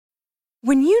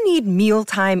When you need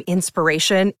mealtime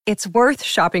inspiration, it's worth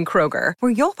shopping Kroger,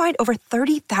 where you'll find over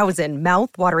 30,000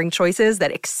 mouth-watering choices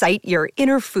that excite your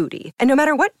inner foodie. And no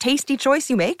matter what tasty choice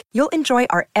you make, you'll enjoy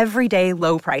our everyday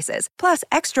low prices, plus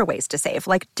extra ways to save,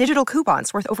 like digital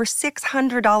coupons worth over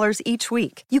 $600 each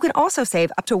week. You can also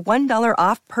save up to $1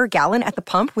 off per gallon at the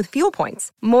pump with fuel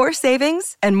points. More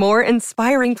savings and more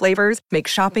inspiring flavors make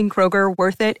shopping Kroger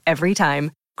worth it every time.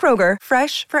 Kroger,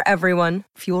 fresh for everyone.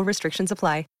 Fuel restrictions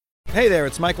apply. Hey there,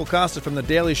 it's Michael Costa from The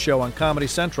Daily Show on Comedy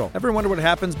Central. Ever wonder what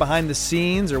happens behind the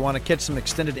scenes or want to catch some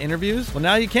extended interviews? Well,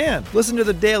 now you can. Listen to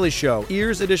The Daily Show,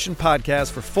 Ears Edition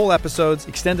podcast for full episodes,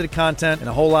 extended content, and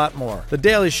a whole lot more. The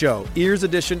Daily Show, Ears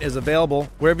Edition is available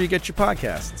wherever you get your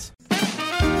podcasts.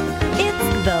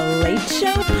 It's The Late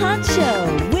Show Pod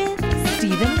Show with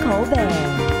Stephen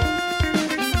Colbert.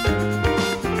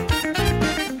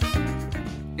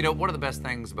 You know, one of the best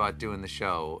things about doing the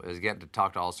show is getting to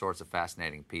talk to all sorts of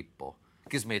fascinating people.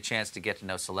 It gives me a chance to get to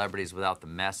know celebrities without the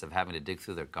mess of having to dig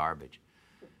through their garbage.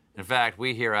 In fact,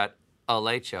 we here at A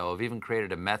Late Show have even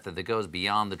created a method that goes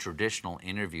beyond the traditional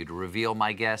interview to reveal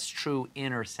my guests' true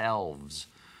inner selves.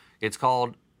 It's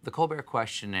called the Colbert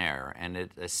Questionnaire, and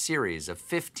it's a series of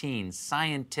 15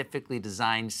 scientifically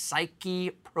designed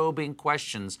psyche-probing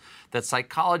questions that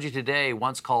Psychology Today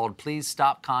once called, "Please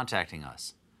Stop Contacting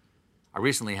Us." I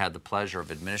recently had the pleasure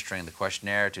of administering the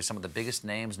questionnaire to some of the biggest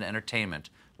names in entertainment,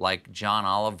 like John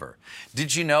Oliver.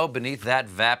 Did you know beneath that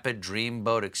vapid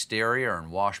dreamboat exterior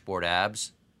and washboard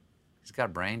abs, he's got a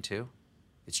brain too?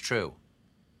 It's true.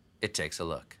 It takes a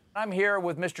look. I'm here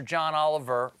with Mr. John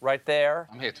Oliver right there.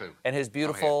 I'm here too. And his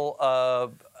beautiful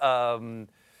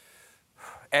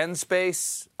end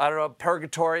space, I don't know,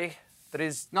 purgatory that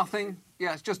is... Nothing.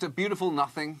 Yeah, it's just a beautiful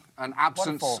nothing, an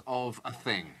absence Wonderful. of a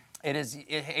thing. It is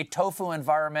a tofu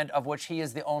environment of which he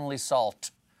is the only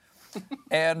salt.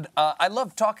 And I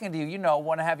love talking to you. You know,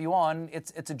 want to have you on.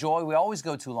 It's a joy. We always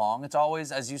go too long. It's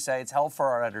always, as you say, it's hell for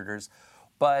our editors.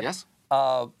 But yes.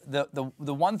 The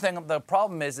one thing, the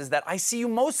problem is that I see you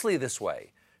mostly this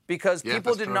way. Because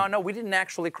people did not know, we didn't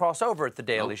actually cross over at The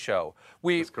Daily Show.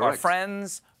 We are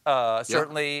friends.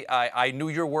 Certainly, I knew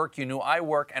your work, you knew I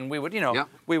work, and we would,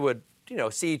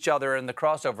 see each other in the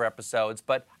crossover episodes,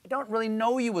 but I don't really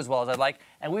know you as well as I'd like,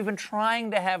 and we've been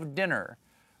trying to have dinner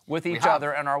with each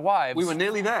other and our wives. We were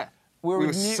nearly there. We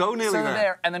were so nearly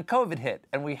there. And then COVID hit,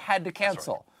 and we had to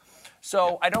cancel.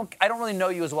 So I don't really know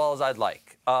you as well as I'd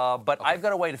like, but I've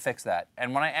got a way to fix that.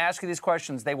 And when I ask you these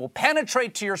questions, they will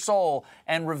penetrate to your soul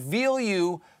and reveal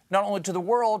you not only to the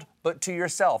world, but to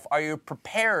yourself. Are you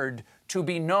prepared to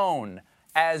be known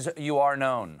as you are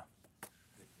known?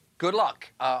 Good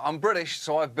luck. I'm British,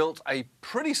 so I've built a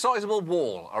pretty sizable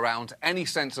wall around any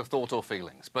sense of thought or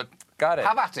feelings. But got it.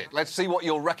 Have at it. Let's see what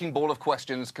your wrecking ball of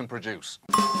questions can produce.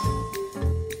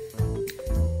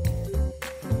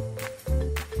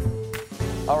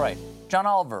 All right. John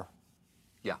Oliver.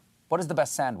 Yeah. What is the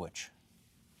best sandwich?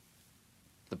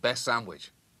 The best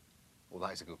sandwich? Well,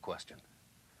 that is a good question.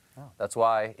 Oh, that's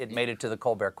why it made it to the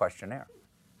Colbert Questionnaire.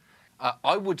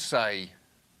 I would say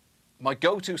my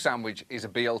go-to sandwich is a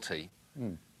BLT.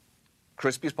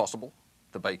 Crispy as possible,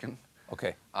 the bacon.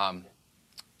 Okay.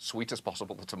 Sweet as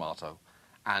possible, the tomato.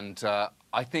 And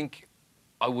I think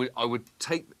I would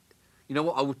take, you know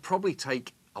what, I would probably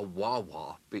take a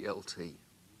Wawa BLT.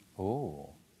 Ooh.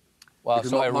 Well, Because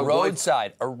so a my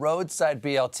roadside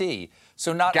BLT.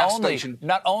 So not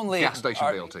only gas station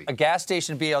BLT. A gas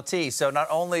station BLT. So not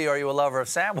only are you a lover of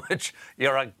sandwich,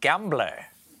 you're a gambler.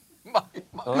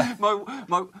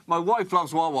 My wife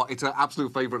loves Wawa. It's her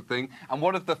absolute favourite thing. And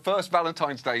one of the first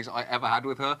Valentine's days I ever had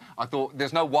with her, I thought,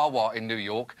 there's no Wawa in New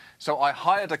York. So I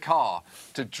hired a car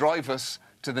to drive us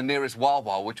to the nearest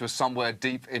Wawa, which was somewhere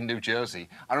deep in New Jersey.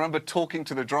 I remember talking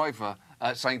to the driver,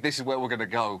 saying, this is where we're going to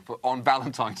go on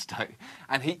Valentine's Day.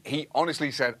 And he honestly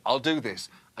said, I'll do this.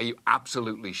 Are you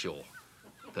absolutely sure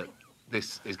that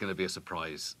this is going to be a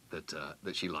surprise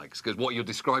that she likes? Because what you're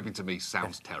describing to me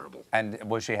sounds terrible. And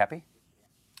was she happy?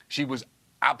 She was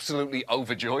absolutely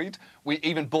overjoyed. We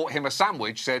even bought him a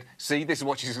sandwich, said, see, this is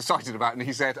what she's excited about. And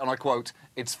he said, and I quote,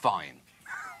 it's fine.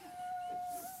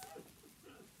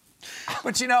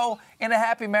 But you know, in a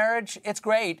happy marriage, it's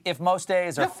great if most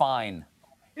days are fine.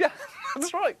 Yeah,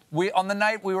 that's right. On the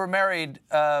night we were married,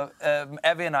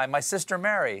 Evie and I, my sister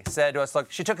Mary said to us, look,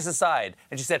 she took us aside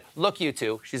and she said, look, you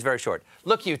two, she's very short,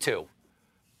 look, you two.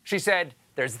 She said,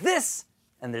 there's this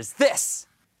and there's this.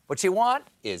 What you want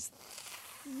is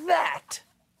that.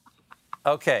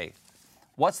 Okay.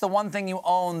 What's the one thing you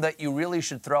own that you really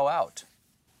should throw out?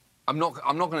 I'm not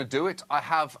going to do it. I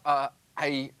have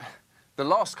the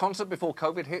last concert before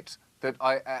COVID hit that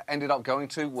I ended up going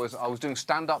to was I was doing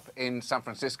stand-up in San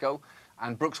Francisco,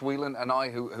 and Brooks Whelan and I,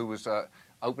 who was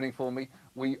opening for me,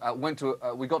 we got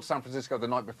to San Francisco the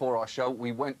night before our show.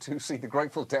 We went to see the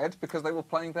Grateful Dead because they were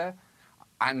playing there,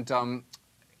 and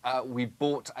we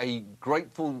bought a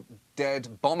Grateful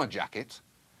Dead bomber jacket,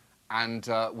 and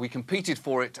we competed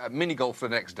for it at mini golf the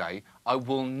next day. I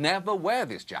will never wear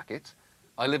this jacket.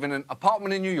 I live in an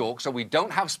apartment in New York, so we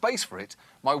don't have space for it.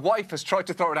 My wife has tried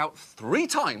to throw it out 3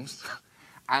 times,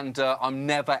 and I'm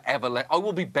never, ever I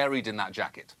will be buried in that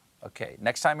jacket. Okay,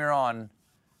 next time you're on,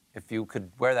 if you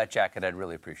could wear that jacket, I'd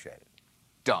really appreciate it.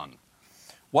 Done.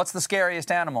 What's the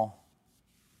scariest animal?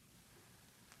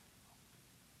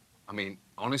 I mean,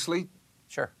 honestly,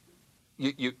 Sure.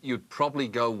 you'd probably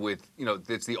go with,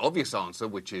 there's the obvious answer,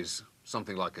 which is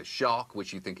something like a shark,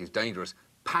 which you think is dangerous.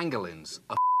 Pangolins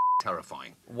are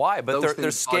terrifying. Why? But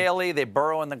they're scaly, they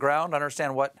burrow in the ground. I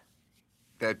understand what?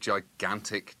 They're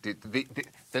gigantic.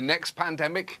 The next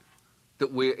pandemic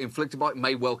that we're inflicted by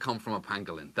may well come from a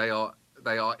pangolin. They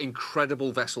are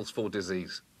incredible vessels for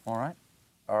disease. All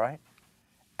right.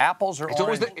 Apples or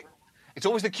orange? It's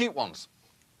always the cute ones.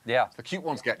 Yeah. The cute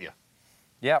ones get you.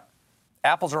 Yep.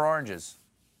 Apples or oranges?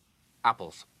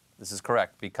 Apples. This is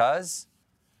correct, because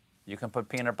you can put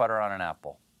peanut butter on an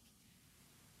apple.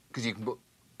 Because you can put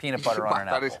Peanut butter on an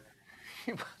apple.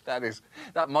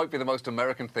 That might be the most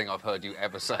American thing I've heard you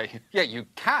ever say. Yeah, you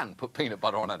can put peanut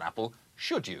butter on an apple.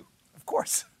 Should you? Of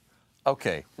course.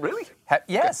 Okay. Really?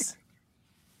 Yes.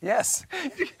 Yes.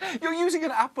 You're using an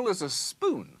apple as a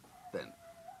spoon, then?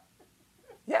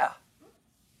 Yeah.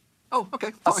 Oh, okay.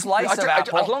 A Fine. slice of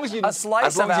apple. As long as you, a slice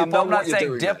as long of as you apple. know I'm not what you're saying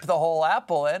doing dip there. the whole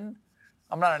apple in.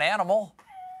 I'm not an animal.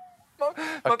 But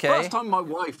Okay. first time my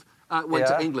wife went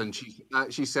Yeah. to England,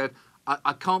 she said,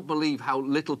 I can't believe how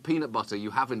little peanut butter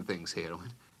you have in things here. I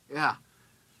went, yeah.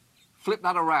 Flip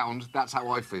that around, that's how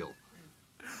I feel.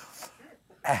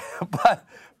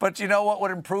 But you know what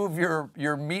would improve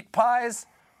your meat pies?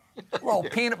 A little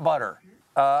peanut butter.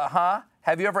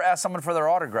 Have you ever asked someone for their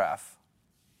autograph?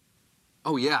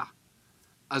 Oh, yeah.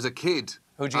 As a kid,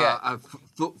 Who'd you get?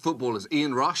 Footballers,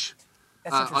 Ian Rush.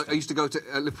 That's I interesting. used to go to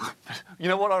Liverpool. You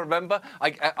know what I remember?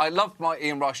 I loved my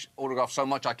Ian Rush autograph so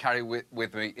much I carry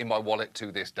with me in my wallet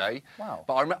to this day. Wow.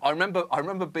 But I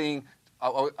remember being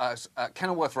at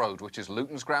Kenilworth Road, which is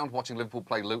Luton's ground, watching Liverpool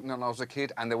play Luton when I was a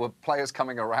kid, and there were players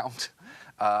coming around,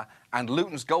 and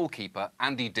Luton's goalkeeper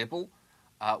Andy Dibble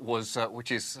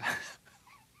which is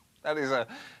that is a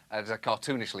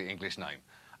cartoonishly English name,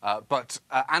 but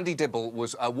Andy Dibble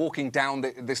was walking down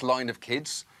this line of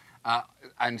kids.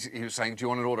 And he was saying, do you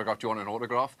want an autograph? Do you want an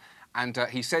autograph? And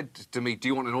he said to me, do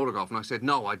you want an autograph? And I said,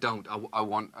 no, I don't. I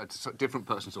want a different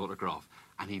person's autograph.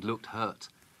 And he looked hurt.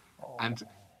 Oh.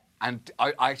 And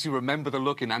I actually remember the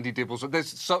look in Andy Dibble's. There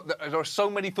are so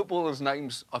many footballers'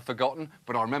 names I've forgotten,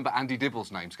 but I remember Andy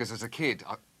Dibble's names, because as a kid,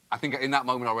 I think in that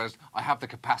moment I realized I have the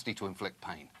capacity to inflict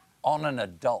pain. On an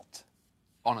adult.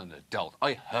 On an adult.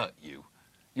 I hurt you.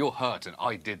 You're hurt, and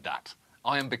I did that.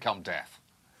 I am become death.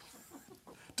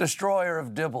 Destroyer of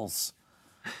Dibbles.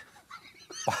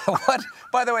 What?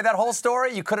 By the way, that whole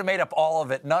story, you could have made up all of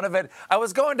it. None of it. I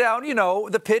was going down,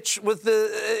 the pitch with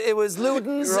it was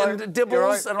Ludens and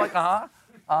Dibbles, right. and I'm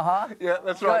like, Yeah,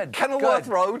 that's right. Kenilworth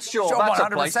Road, sure, that's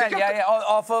 100%, a place. yeah,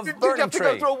 off of Did you Burning have to Tree.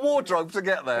 go through a wardrobe to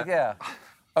get there? Yeah.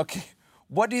 Okay.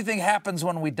 What do you think happens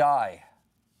when we die?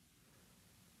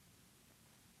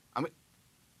 I mean,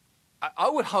 I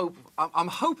would hope. I'm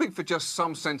hoping for just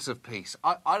some sense of peace.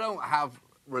 I don't have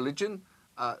religion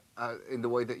in the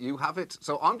way that you have it,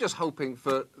 so I'm just hoping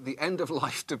for the end of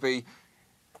life to be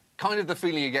kind of the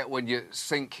feeling you get when you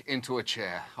sink into a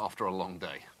chair after a long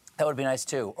day. That would be nice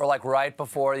too. Or like right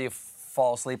before you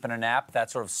fall asleep in a nap,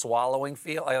 that sort of swallowing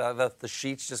feel, the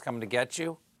sheets just coming to get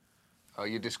you.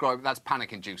 That's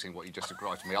panic-inducing, what you just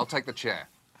described to me. I'll take the chair.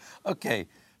 Okay.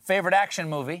 Favorite action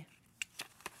movie?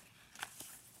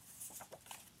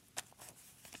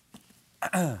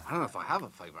 I don't know if I have a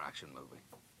favorite action movie.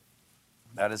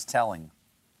 That is telling.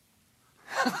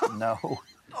 No.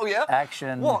 Oh, yeah?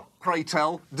 Action. What, pray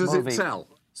tell, does movie. it tell?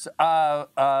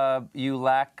 So, you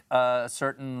lack a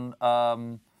certain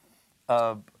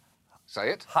Say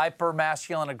it.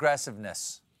 hyper-masculine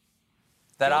aggressiveness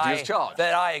that Guilty as charged.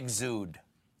 that I exude.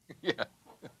 Yeah.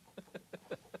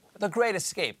 The Great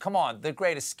Escape. Come on, The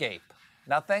Great Escape.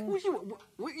 Nothing?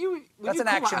 That's an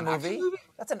action movie.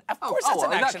 Of course that's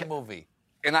an action movie.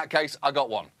 In that case, I got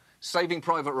one. Saving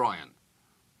Private Ryan.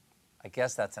 I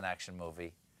guess that's an action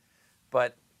movie.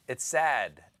 But it's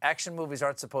sad. Action movies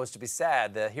aren't supposed to be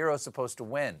sad. The hero's supposed to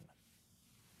win.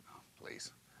 No,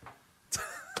 please.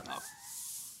 No.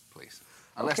 Please.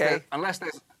 Unless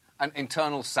an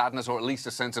internal sadness or at least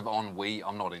a sense of ennui,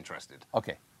 I'm not interested.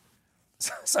 Okay.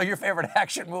 So your favorite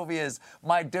action movie is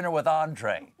My Dinner with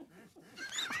Andre.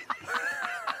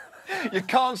 You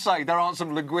can't say there aren't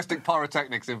some linguistic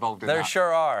pyrotechnics involved in that. There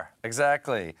sure are.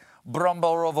 Exactly.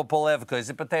 Bromborova polevka is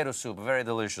a potato soup. Very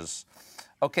delicious.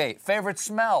 Okay, favorite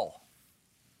smell?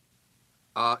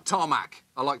 Tarmac.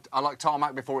 I like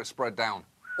tarmac before it's spread down.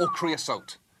 Or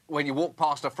creosote. When you walk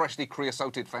past a freshly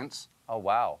creosoted fence. Oh,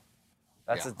 wow.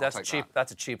 That's cheap.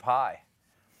 That's a cheap high.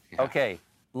 Yeah. Okay,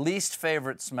 least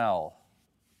favorite smell?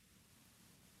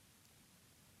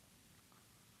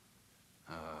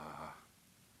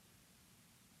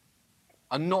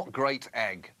 A not great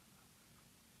egg.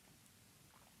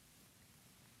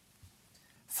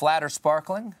 Flat or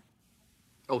sparkling?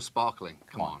 Oh, sparkling.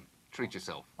 Come on. Treat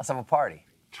yourself. Let's have a party.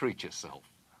 Treat yourself.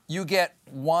 You get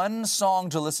one song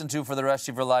to listen to for the rest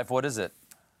of your life. What is it?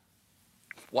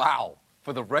 Wow.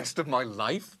 For the rest of my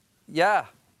life? Yeah.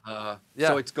 Yeah.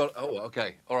 So it's got... Oh,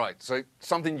 okay. All right. So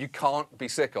something you can't be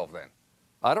sick of then?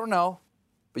 I don't know.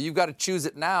 But you've got to choose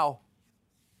it now.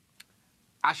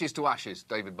 Ashes to Ashes,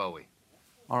 David Bowie.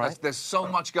 All right. There's so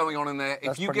much going on in there.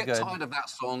 That's if you get good. tired of that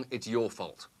song, it's your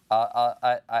fault.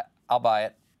 I'll buy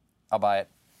it. I'll buy it.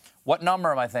 What number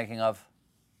am I thinking of?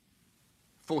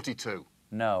 42.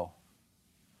 No.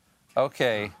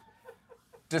 Okay.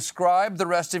 Describe the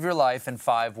rest of your life in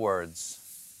 5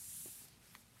 words.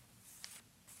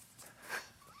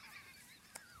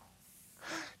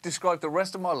 Describe the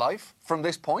rest of my life from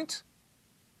this point?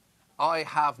 I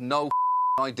have no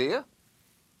idea.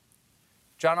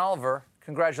 John Oliver,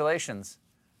 congratulations.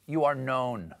 You are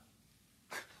known.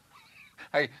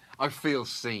 Hey, I feel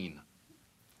seen.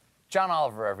 John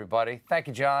Oliver, everybody. Thank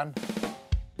you, John.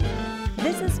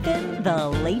 This has been The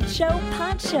Late Show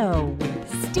Pod Show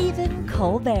with Stephen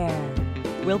Colbert.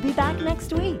 We'll be back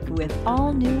next week with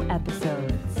all new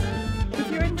episodes.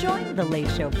 If you're enjoying The Late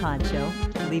Show Pod Show,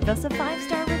 leave us a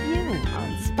 5-star review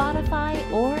on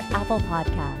Spotify or Apple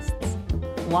Podcasts.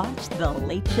 Watch The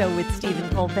Late Show with Stephen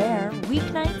Colbert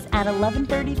weeknights at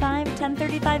 11:35,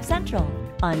 10:35 Central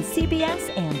on CBS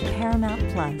and Paramount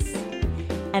Plus.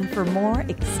 And for more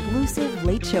exclusive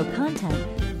Late Show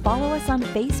content, follow us on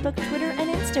Facebook, Twitter, and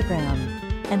Instagram.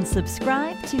 And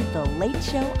subscribe to The Late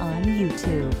Show on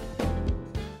YouTube.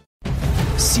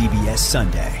 CBS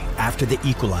Sunday, after The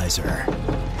Equalizer.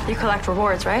 You collect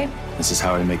rewards, right? This is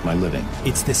how I make my living.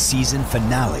 It's the season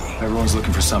finale Everyone's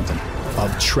looking for something.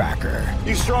 of Tracker.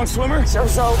 You strong swimmer?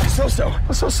 So-so.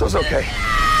 So-so's okay.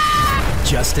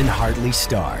 Justin Hartley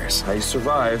stars. How you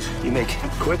survive, you make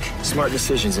quick, smart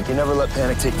decisions, and you never let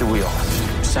panic take the wheel.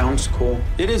 Sounds cool.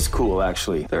 It is cool,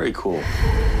 actually. Very cool.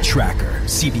 Tracker,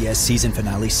 CBS season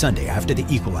finale Sunday after The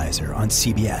Equalizer on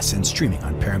CBS and streaming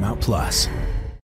on Paramount Plus.